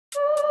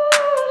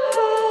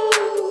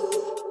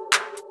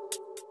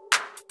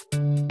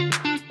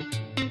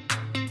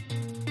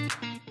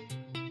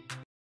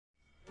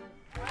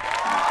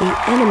The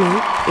enemy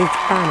is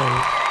banning.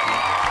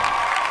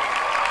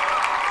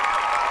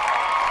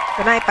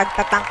 Ito na,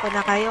 ipagtatang ko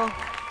na kayo.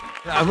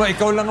 Aba,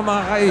 ikaw lang ang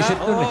makakaisip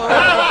dun eh.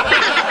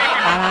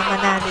 Para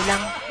manalo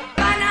lang.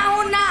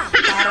 Panahon na!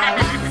 Para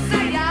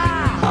masaya!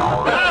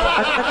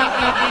 Pagtatang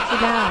natin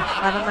sila.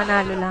 Para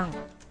manalo lang.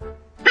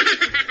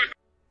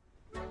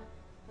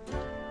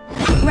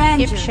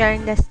 Keep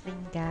sharing the stream,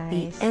 The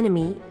guys.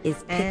 enemy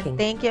is And kicking.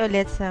 thank you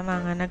ulit sa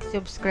mga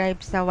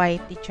nag-subscribe sa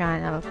YT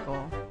channel ko.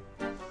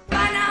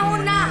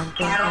 Panahon na!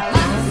 Thank Para you.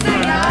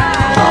 masaya!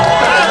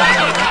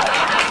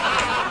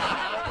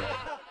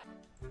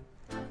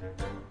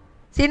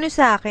 Sino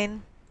sa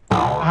akin?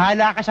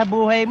 Bahala ka sa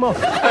buhay mo.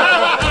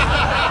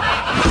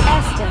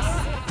 Estes.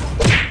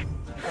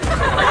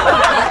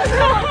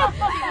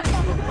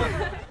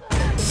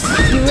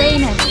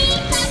 Uranus.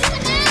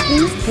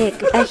 Please pick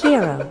a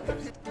hero.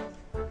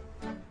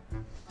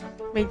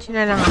 Mage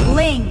na lang ako.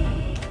 Ling.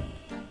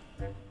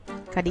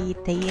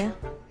 Kaditay.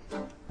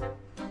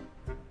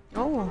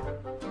 Oh.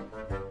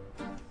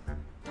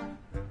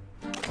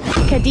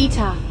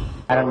 Kadita.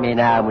 Parang may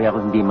naamoy ako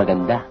hindi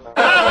maganda.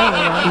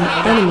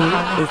 The enemy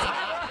is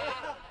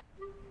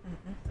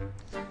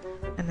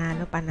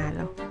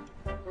Panalo.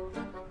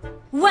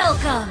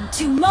 Welcome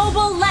to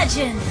Mobile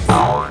Legends.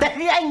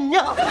 Dalian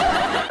nyo!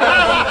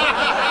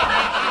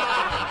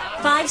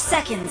 5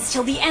 seconds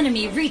till the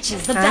enemy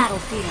reaches the Huh?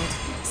 battlefield.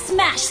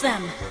 Smash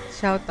them.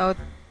 Shoutout.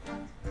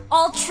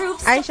 All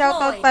troops Ay,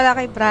 shoutout deployed. pala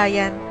kay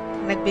Brian.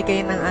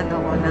 Nagbigay ng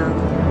ng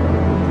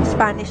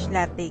Spanish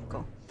latte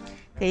ko.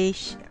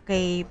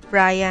 Kay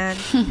Brian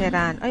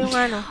Serrano. Ay, yung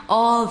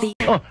All the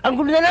Oh, ang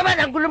gulo na naman!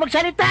 Ang gulo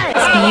magsalita eh!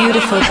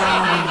 beautiful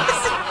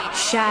bodies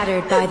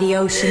shattered by the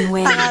ocean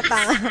waves.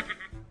 Tanga.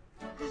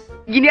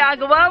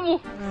 Ginagawa mo!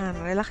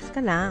 Relax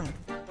ka lang.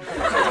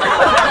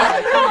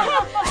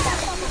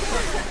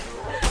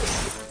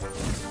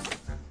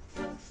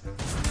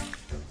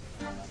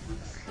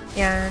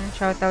 Yan,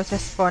 shoutout sa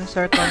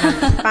sponsor ko ng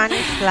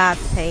Spanish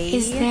latte.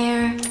 Is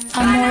there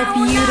a more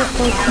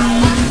beautiful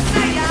queen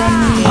than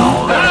me?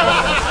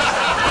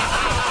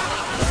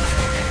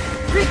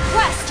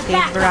 Request Kay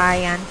backup.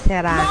 Brian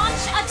Serrano.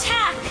 Launch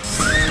attack.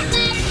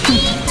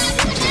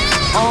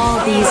 All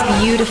these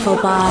beautiful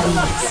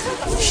bodies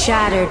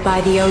shattered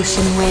by the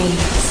ocean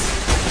waves.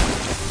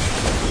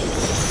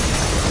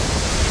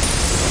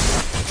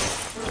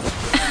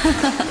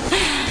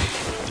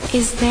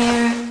 Is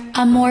there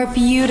a more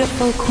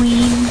beautiful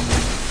queen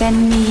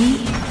than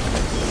me?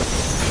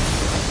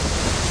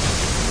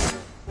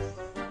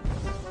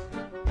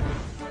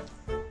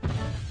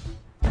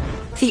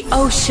 The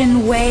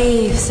ocean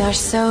waves are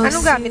so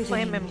Anong gamit mo,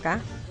 soothing. MM ka?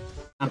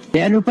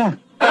 Ano pa?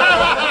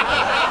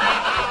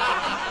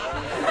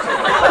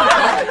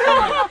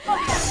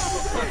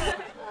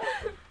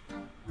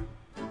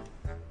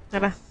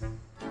 Tara.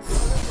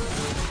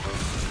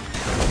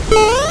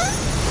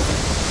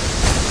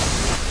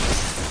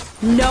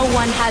 No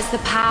one has the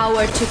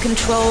power to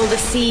control the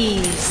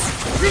seas.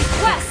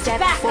 Request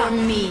backup for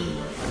me.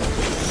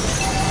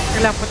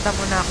 Kailangan punta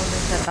muna ako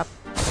dun sa top.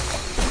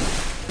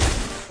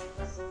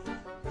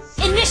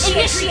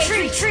 Initiate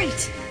retreat.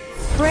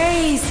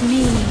 Praise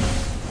me.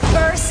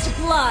 First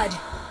blood.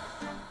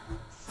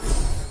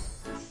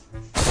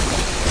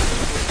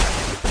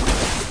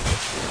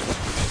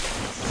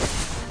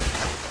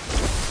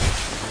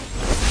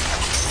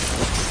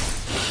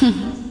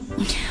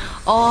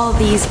 All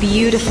these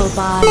beautiful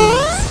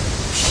bodies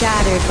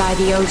shattered by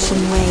the ocean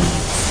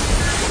waves.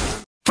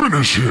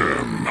 Finish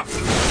him! You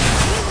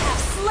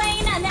have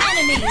slain an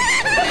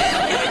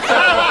enemy.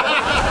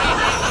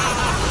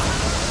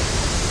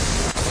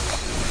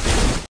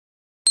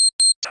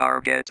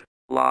 Target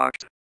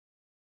locked.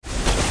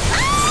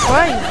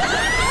 Hoy!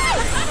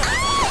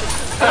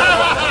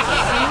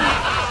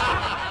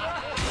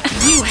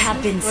 You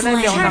have been Wala,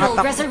 hindi slain. ako Turtle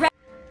nakatakbo. resurrect.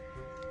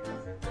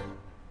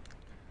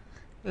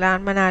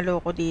 Kailangan manalo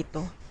ko dito.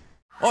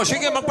 Oh,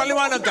 sige,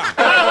 magpaliwanag ka.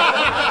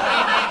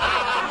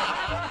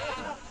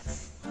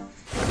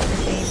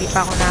 Kasi hindi pa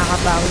ako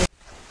nakakabawi.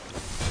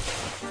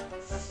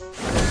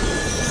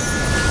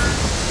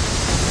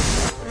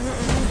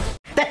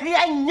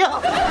 Dalian nyo!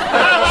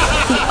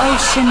 The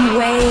ocean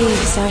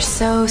waves are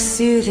so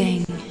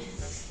soothing.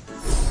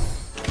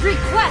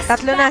 Request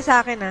Tatlo na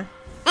sa akin, ah.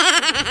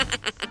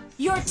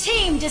 Your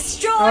team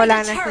destroyed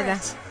Wala the na sila.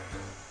 turret.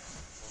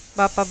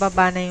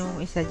 Papababa na yung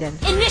isa dyan.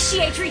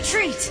 Initiate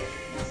retreat.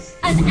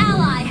 An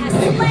ally has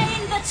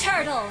slain the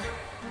turtle.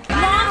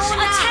 Launch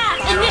attack.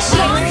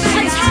 Initiate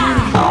attack.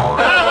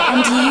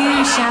 And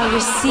you shall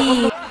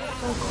receive,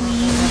 O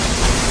queen,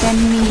 than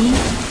me.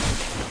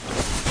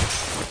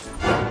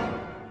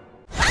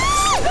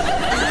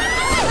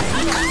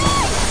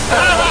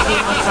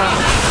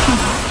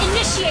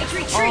 Initiate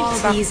retreat.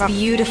 All these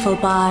beautiful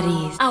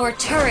bodies. Our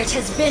turret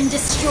has been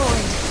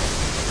destroyed.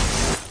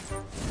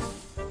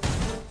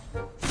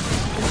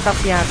 Stop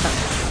yata.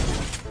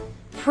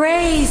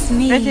 Praise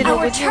me. Ready, Our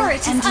Robert.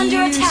 turret is and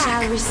under you attack.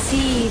 shall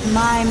receive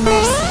my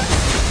mercy.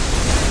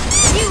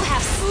 You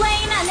have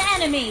slain an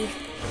enemy.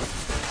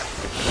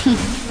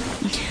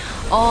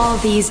 all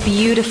these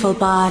beautiful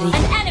bodies.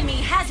 An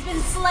enemy has been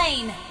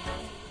slain.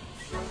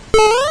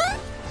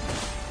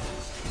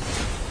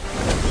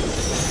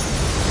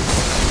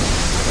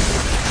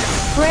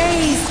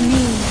 Praise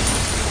me,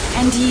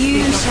 and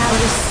you shall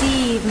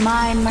receive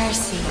my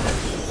mercy.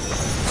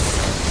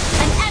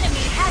 An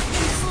enemy has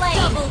been slain.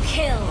 Double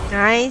kill.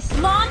 Nice.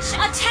 Launch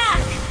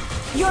attack.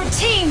 Your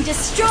team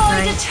destroyed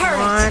a Nice turret.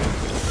 one.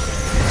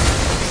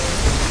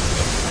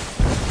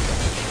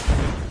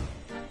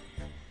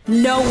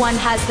 No one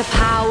has the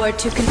power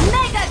to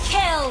Mega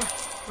kill.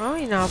 Oh,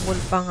 inabol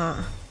pa nga.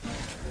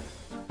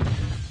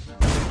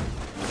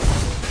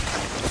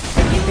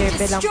 You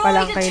Bebe lang destroyed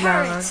palang a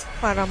kailangan turret.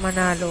 para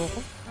manalo ko.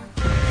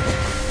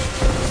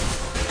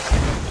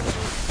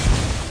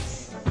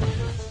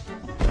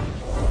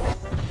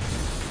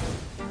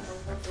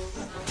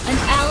 An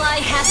ally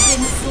has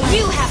been slain.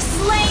 You have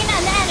slain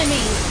an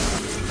enemy.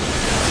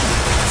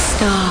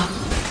 stop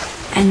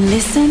and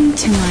listen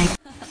to my...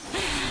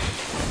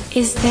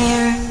 Is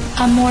there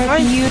a more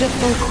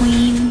beautiful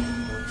queen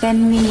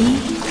than me?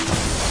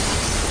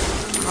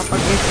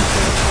 Kapag-isip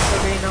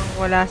ng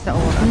wala sa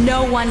oras.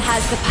 No one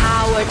has the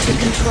power to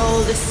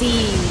control the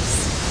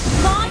seas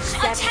Launch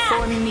except attack.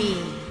 for me.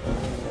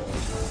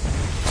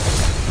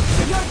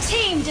 Your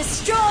team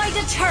destroyed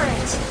a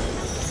turret.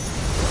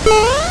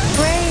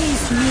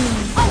 Praise me.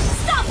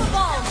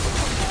 Unstoppable.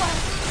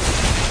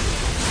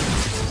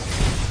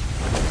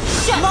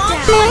 Shut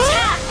Launch down.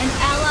 Attack. An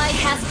ally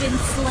has been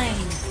slain.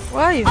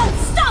 Why?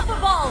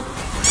 Unstoppable.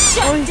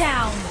 Shut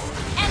down.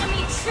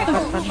 Enemy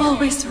triple kill.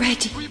 Always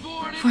ready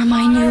for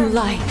my new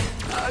life.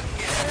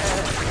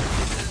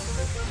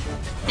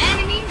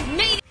 Enemy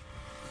made.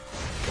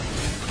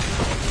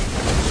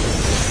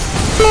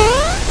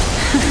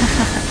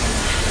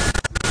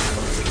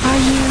 Are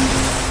you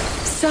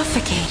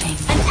suffocating?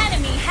 An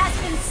enemy has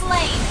been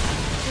slain.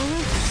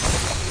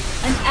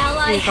 An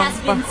ally has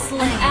been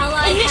slain. An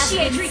ally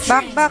Initiate retreat.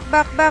 Back.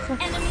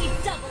 Enemy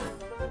double.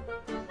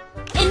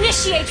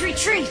 Initiate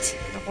retreat.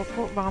 Ako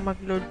po, baka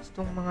mag-load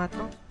itong mga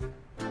to.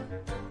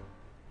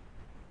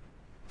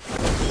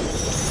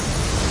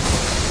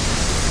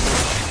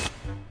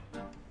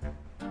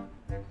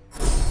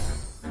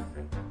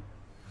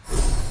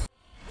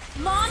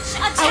 Launch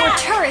attack. Our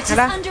turret is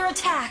Hala. under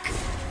attack.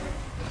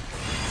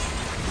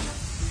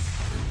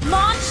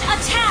 Launch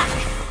attack.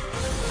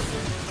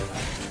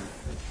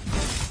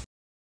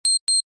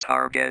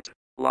 Target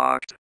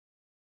locked.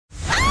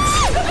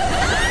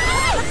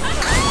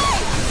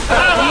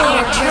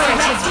 Our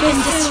turret has been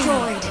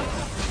destroyed.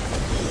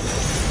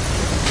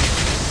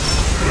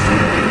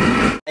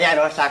 Ayan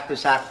o,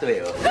 sakto-sakto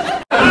eh. Oh.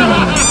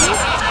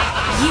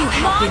 You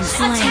have been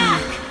slain.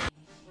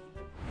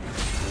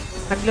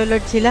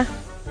 Naglo-load sila.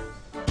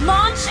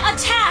 Launch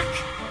attack.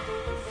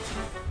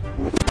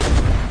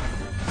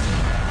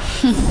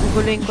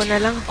 Guluin ko na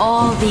lang.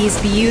 All these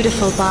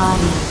beautiful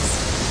bodies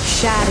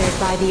shattered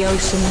by the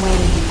ocean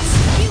waves.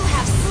 You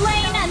have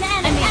slain an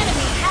enemy. An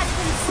enemy has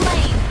been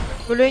slain.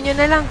 Guluin nyo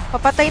na lang.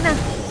 Papatay na.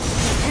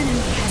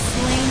 Enemy has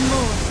slain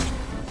more.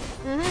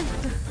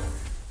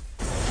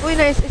 Uy,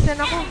 nice-isan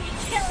ako. Enemy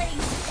killing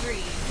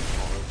spree.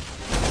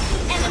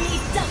 Enemy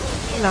double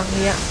kill. Lang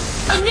hiya.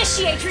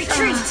 Initiate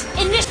retreat.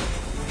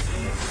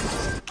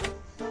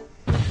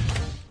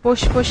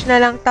 Push na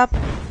lang top.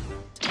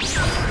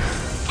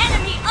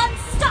 Enemy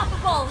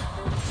unstoppable.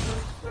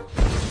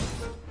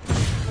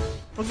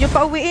 Huwag nyo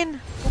pa uwiin.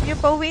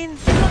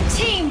 Your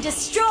team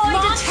destroyed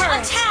a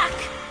turret. Attack.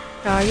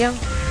 Sayang.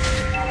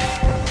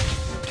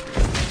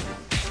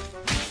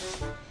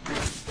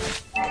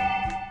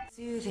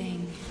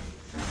 Soothing.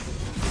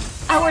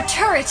 Our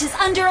turret is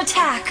under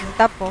attack.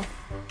 Top oh.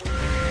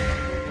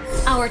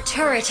 Our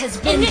turret has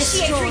been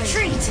destroyed.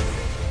 Retreat.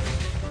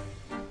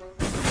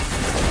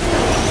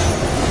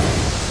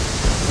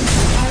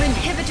 Our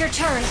inhibitor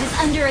turret is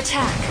under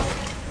attack.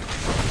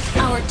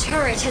 Our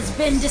turret has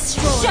been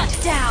destroyed. Shut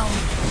down.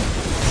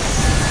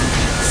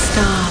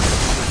 Stop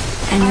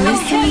and Our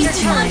listen inhibitor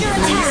to my under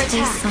blissful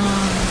attack.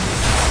 song.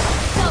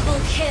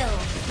 Double kill.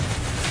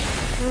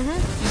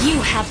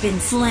 You have been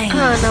slain.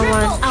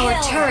 Naman. Our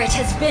turret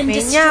has been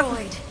Maniac.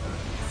 destroyed.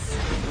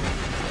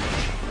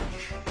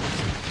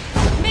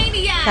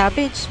 Maniac.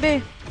 Savage, be.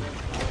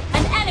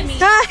 An enemy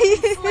Ay! has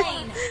been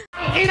slain.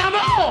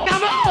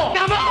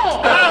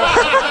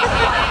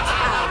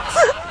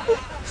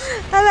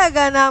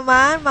 Talaga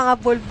naman, mga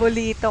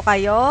bulbulito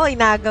kayo.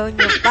 Inagaw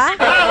nyo pa.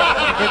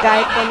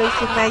 Nagagahit tuloy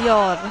si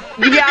Mayor.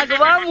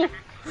 Ginagawa mo!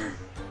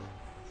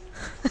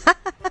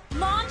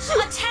 Launch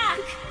attack.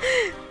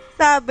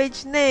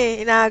 Savage na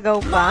eh.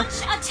 Inagaw pa.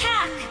 Launch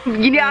attack.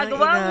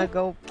 Ginagawa mo!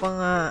 Inagaw pa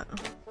nga.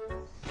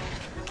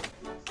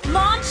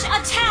 Launch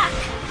attack.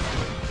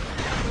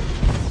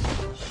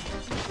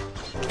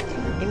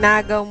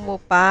 Inagaw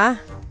mo pa.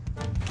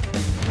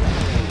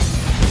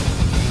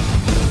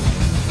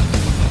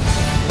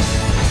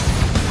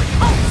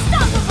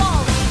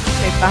 Unstoppable.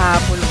 May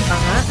pahabol pa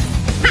nga.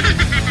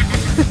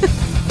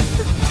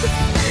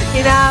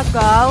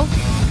 Inagaw?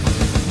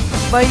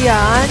 Ba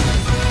yan?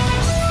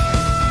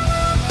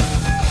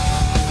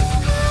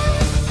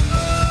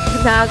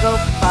 Nagaw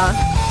pa.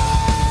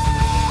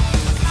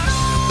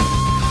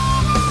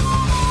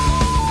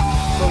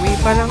 Bawi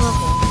pa lang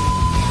ako.